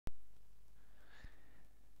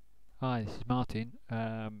Hi, this is Martin.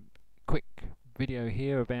 Quick video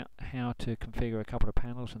here about how to configure a couple of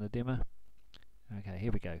panels and a dimmer. Okay,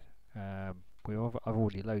 here we go. I've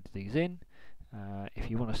already loaded these in. If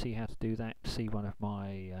you want to see how to do that, see one of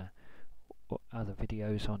my other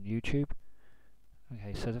videos on YouTube.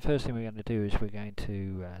 Okay, so the first thing we're going to do is we're going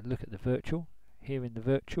to look at the virtual. Here in the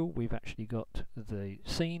virtual, we've actually got the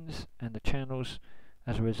scenes and the channels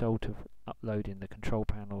as a result of uploading the control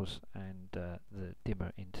panels and the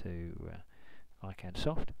dimmer into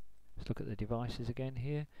iCANsoft. Let's look at the devices again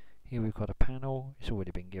here. Here we've got a panel, it's already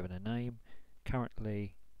been given a name.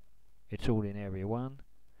 Currently it's all in area 1.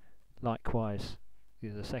 Likewise,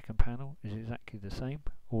 the second panel is exactly the same,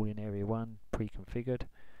 all in area 1, pre-configured.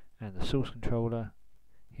 And the source controller,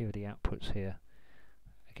 here are the outputs here.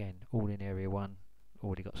 Again, all in area 1,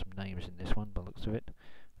 already got some names in this one by the looks of it.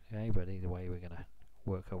 Okay, but either way we're going to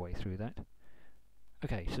work our way through that.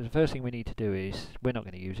 Okay, so the first thing we need to do is, we're not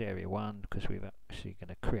going to use area 1 because we're actually going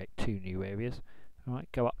to create 2 new areas.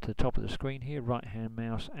 Alright, go up to the top of the screen here, right hand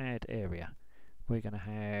mouse, add area. We're going to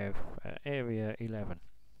have area 11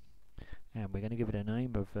 and we're going to give it a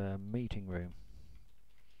name of meeting room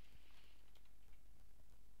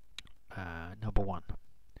number 1.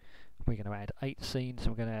 We're going to add 8 scenes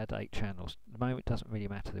and we're going to add 8 channels. At the moment it doesn't really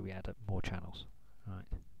matter that we add more channels. Right.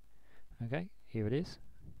 Okay, here it is.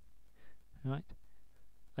 Right.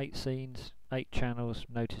 8 scenes, 8 channels.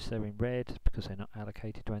 Notice they're in red because they're not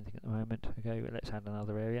allocated to anything at the moment. Okay, well, let's add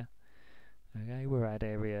another area. Okay, we'll add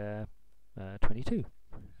area 22.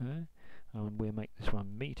 And we'll make this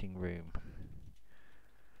one meeting room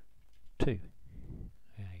 2.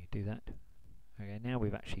 Okay, do that. Okay, now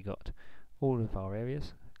we've actually got all of our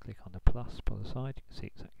areas. Click on the plus by the side, you can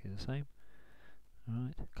see exactly the same.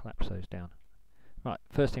 Alright, collapse those down. Right,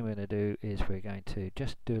 first thing we're going to do is we're going to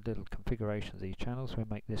just do a little configuration of these channels. We'll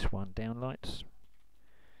make this one downlights.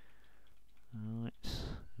 Alright,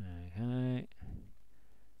 okay.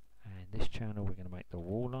 And this channel we're going to make the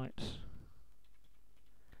wall lights.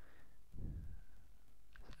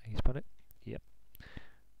 You spot it? Yep.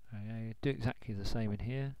 Okay, do exactly the same in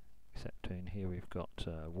here, except in here we've got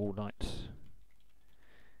wall lights.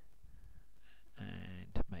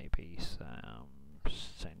 And maybe some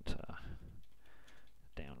center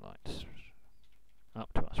downlights.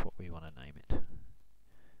 Up to us what we want to name it.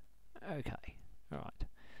 Okay, alright.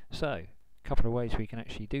 So, a couple of ways we can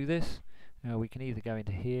actually do this. We can either go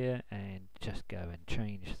into here and just go and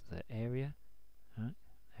change the area. Right,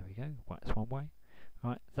 there we go, well, that's one way.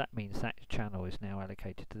 Right, that means that channel is now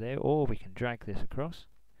allocated to there, or we can drag this across.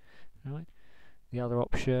 Right. The other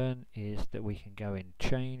option is that we can go and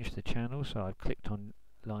change the channel. So I've clicked on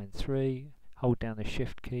line 3, hold down the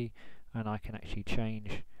shift key, and I can actually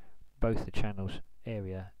change both the channels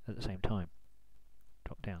area at the same time.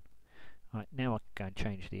 Drop down. Right, now I can go and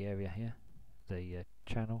change the area here, the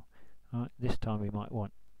channel. Right, this time we might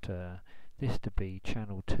want this to be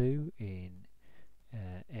channel 2 in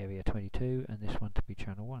area 22 and this one to be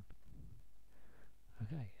channel 1.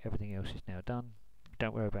 Okay, everything else is now done.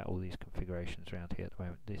 Don't worry about all these configurations around here at the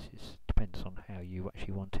moment. This depends on how you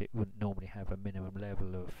actually want it. Wouldn't normally have a minimum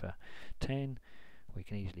level of 10. We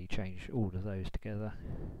can easily change all of those together.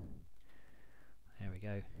 There we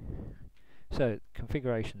go. So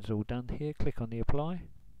configuration's all done here. Click on the apply.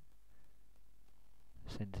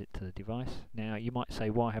 Sends it to the device. Now you might say,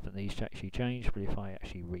 why haven't these actually changed? But if I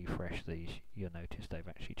actually refresh these, you'll notice they've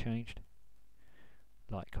actually changed.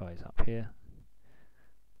 Likewise up here.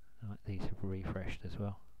 Right, these have refreshed as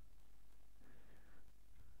well.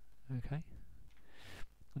 Okay.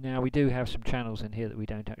 Now we do have some channels in here that we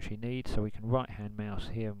don't actually need, so we can right hand mouse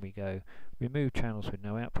here and we go remove channels with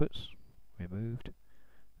no outputs. Removed.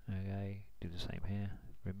 Okay, do the same here.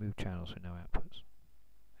 Remove channels with no outputs.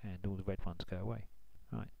 And all the red ones go away.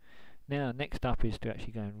 Right. Now next up is to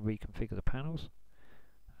actually go and reconfigure the panels.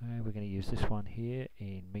 We're going to use this one here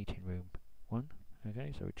in meeting room 1.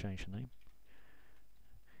 Okay, so we change the name.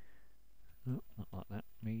 Oh, not like that.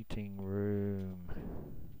 Meeting room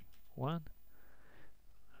 1.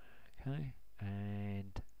 Okay,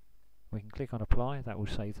 and we can click on apply. That will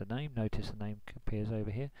save the name. Notice the name appears over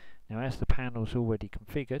here. Now as the panel's already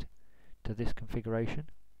configured to this configuration,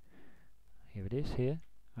 here it is here.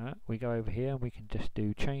 We go over here and we can just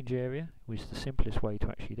do change area, which is the simplest way to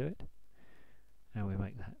actually do it. And we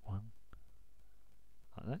make that one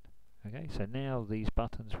like that. Okay, so now these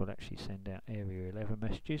buttons will actually send out area 11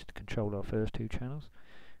 messages to control our first 2 channels.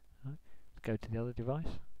 Right. Let's go to the other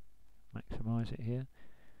device, maximise it here.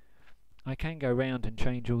 I can go round and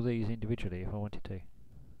change all these individually if I wanted to.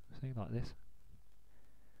 See, like this.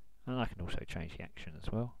 And I can also change the action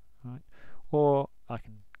as well. Right. Or I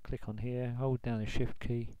can click on here, hold down the shift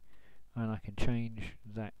key, and I can change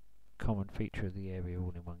that common feature of the area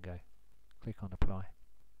all in one go. Click on apply.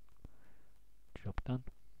 Job done.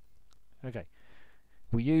 Okay,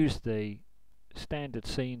 we use the standard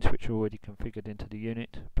scenes which are already configured into the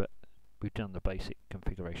unit, but we've done the basic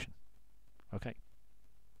configuration. Okay.